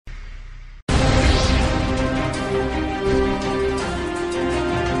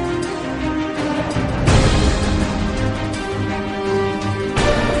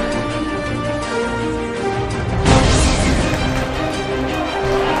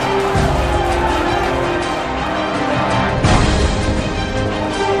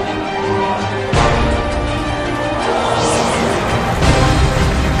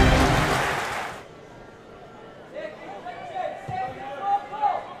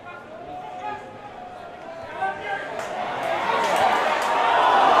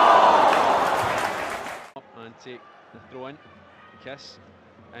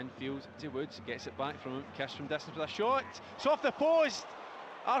Infield to Woods, gets it back from him, Kiss from distance with a shot. It's off the post!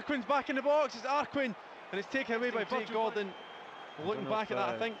 Arquin's back in the box, it's Arquin, and it's taken away by Virgil Gordon. Looking back at that,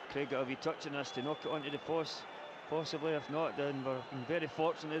 I think Craig got a wee touch on this to knock it onto the post. Possibly, if not, then we're very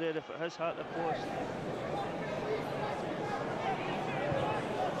fortunate there if it has hit the post.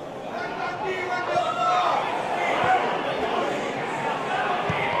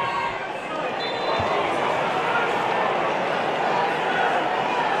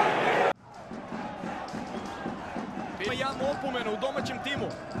 Ima jednu opomenu u domaćem timu.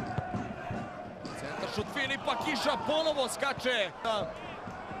 Centar šut Filipa, kiša ponovo skače.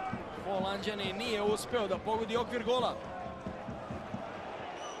 Holanđani nije uspeo da pogodi okvir gola.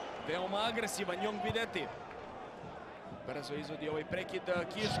 Veoma agresivan Jong Videti. Brzo izvodi ovaj prekid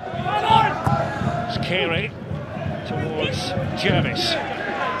Kišku. Skiri towards Jervis.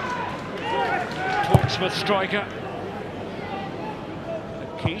 Portsmouth striker.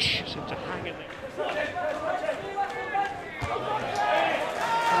 Kish seemed to hang in there.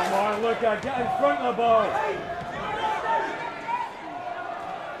 Come on, look at, get in front of the ball.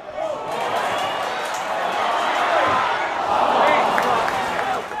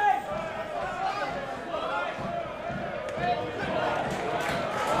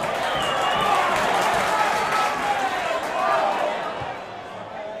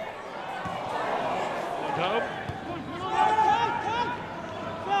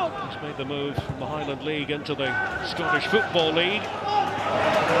 He's made the move from the Highland League into the Scottish Football League.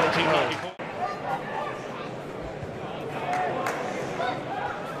 1994.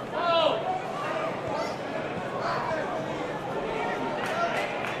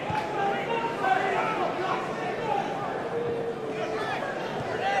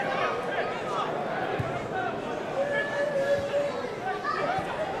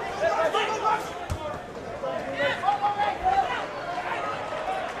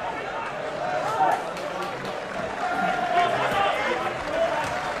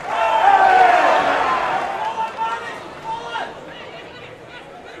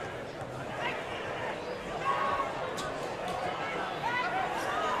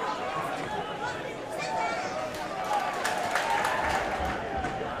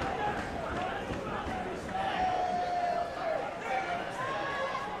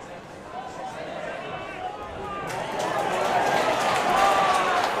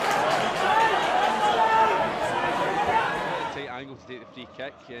 To take the free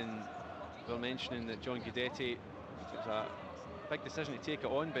kick, and we were mentioning that John Guidetti, it was a big decision to take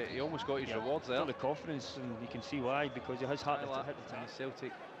it on, but he almost got his rewards there. The confidence, and you can see why, because he has had to hit the time.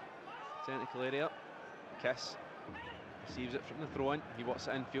 Celtic technical area. Kiss receives it from the throw-in. He wants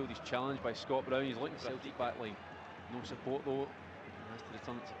it infield. He's challenged by Scott Brown. He's looking for Celtic back line. No support though. He has to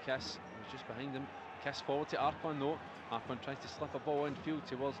return it to Kiss. He's just behind him. Kiss forward to Arquin though. Arquin tries to slip a ball infield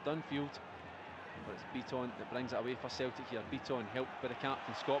towards Dunfield. But it's Beaton that brings it away for Celtic here. Beaton helped by the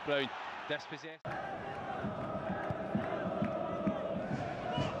captain Scott Brown. Dispossessed.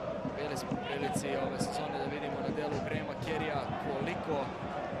 Bili smo u prilici ove sezone da vidimo na delu Grahama Kerrya koliko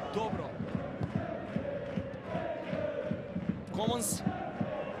dobro Commons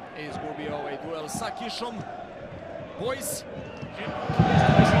je izgubio ovaj duel sa Kišom. Boys.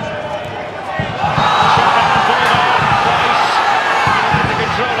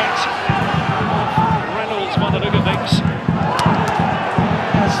 Reynolds by the look of things.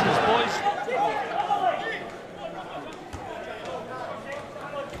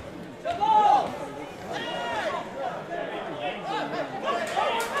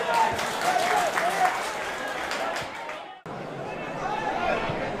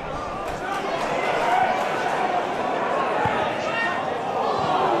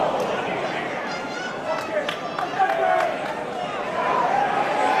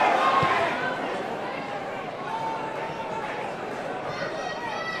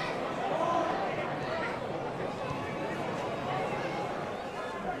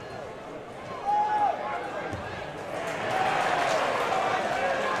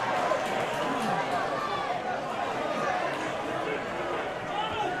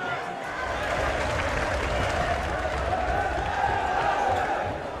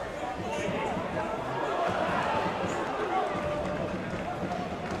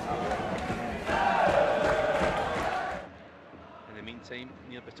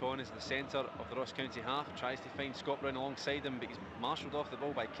 Near Baton is in the centre of the Ross County half, tries to find Scott Brown alongside him, but he's marshalled off the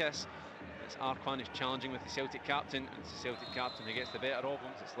ball by Kiss. It's Arquin who's challenging with the Celtic captain, and it's the Celtic captain who gets the better of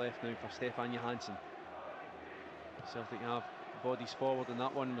him. It's left now for Stefan Johansson. Celtic have bodies forward, and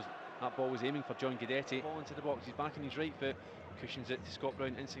that ball was aiming for John Guidetti. Ball into the box, he's back on his right foot, cushions it to Scott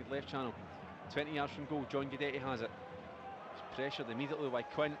Brown inside left channel. 20 yards from goal, John Guidetti has it. It's pressured immediately by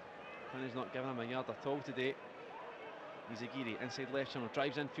Quinn. Quinn is not giving him a yard at all today. Izagiri inside left channel,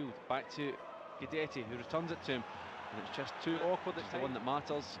 drives infield, back to Guidetti, who returns it to him. And it's just too awkward. It's the one that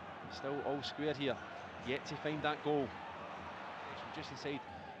matters. Still all square here. Yet to find that goal. Just inside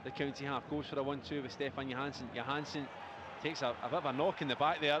the county half, goes for a 1-2 with Stefan Johansson. Johansson takes a bit of a knock in the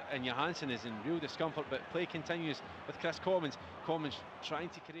back there, and Johansson is in real discomfort, but play continues with Chris Commons. Commons trying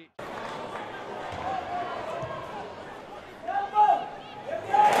to create.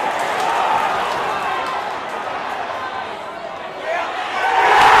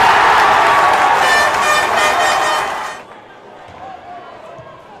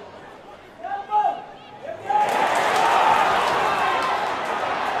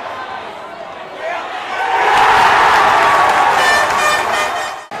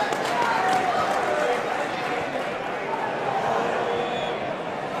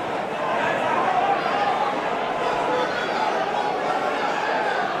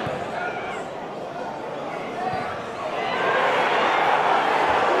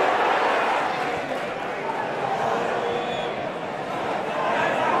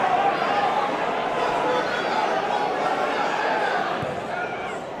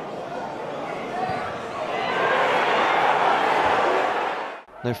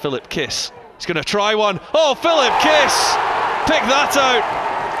 Now Filip Kiss, he's going to try one. Oh, Filip Kiss! Pick that out!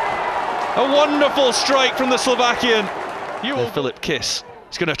 A wonderful strike from the Slovakian. Now Filip Kiss,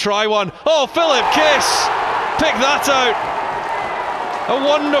 he's going to try one. Oh, Filip Kiss! Pick that out! A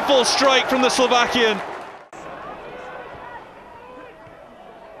wonderful strike from the Slovakian.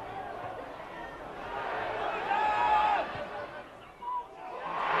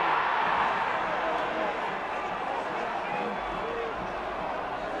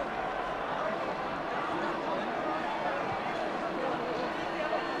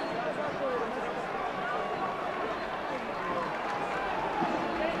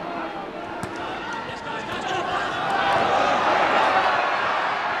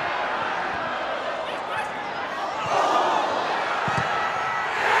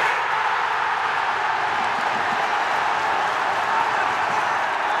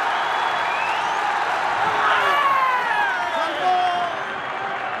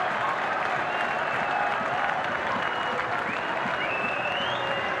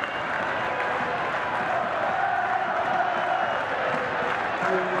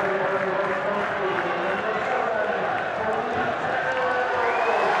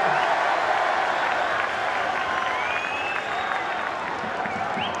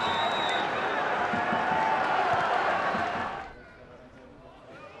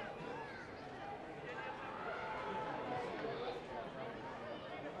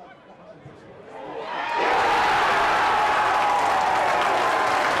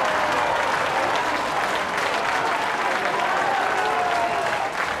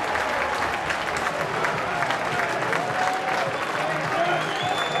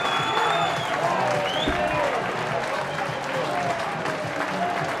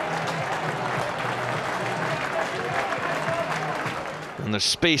 And there's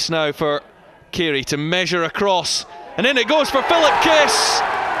space now for Carey to measure across. And in it goes for Filip Kiss.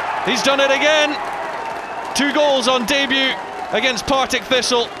 He's done it again. 2 goals on debut against Partick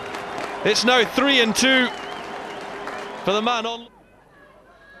Thistle. It's now 3-2 for the man on.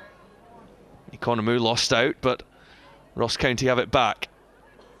 Economou lost out, but Ross County have it back.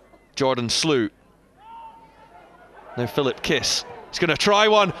 Jordan Slew. Now Filip Kiss. He's going to try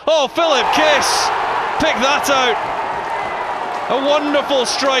one. Oh, Filip Kiss! Pick that out. A wonderful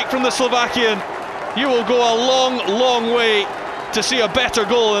strike from the Slovakian. You will go a long, long way to see a better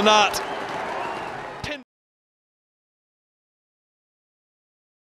goal than that.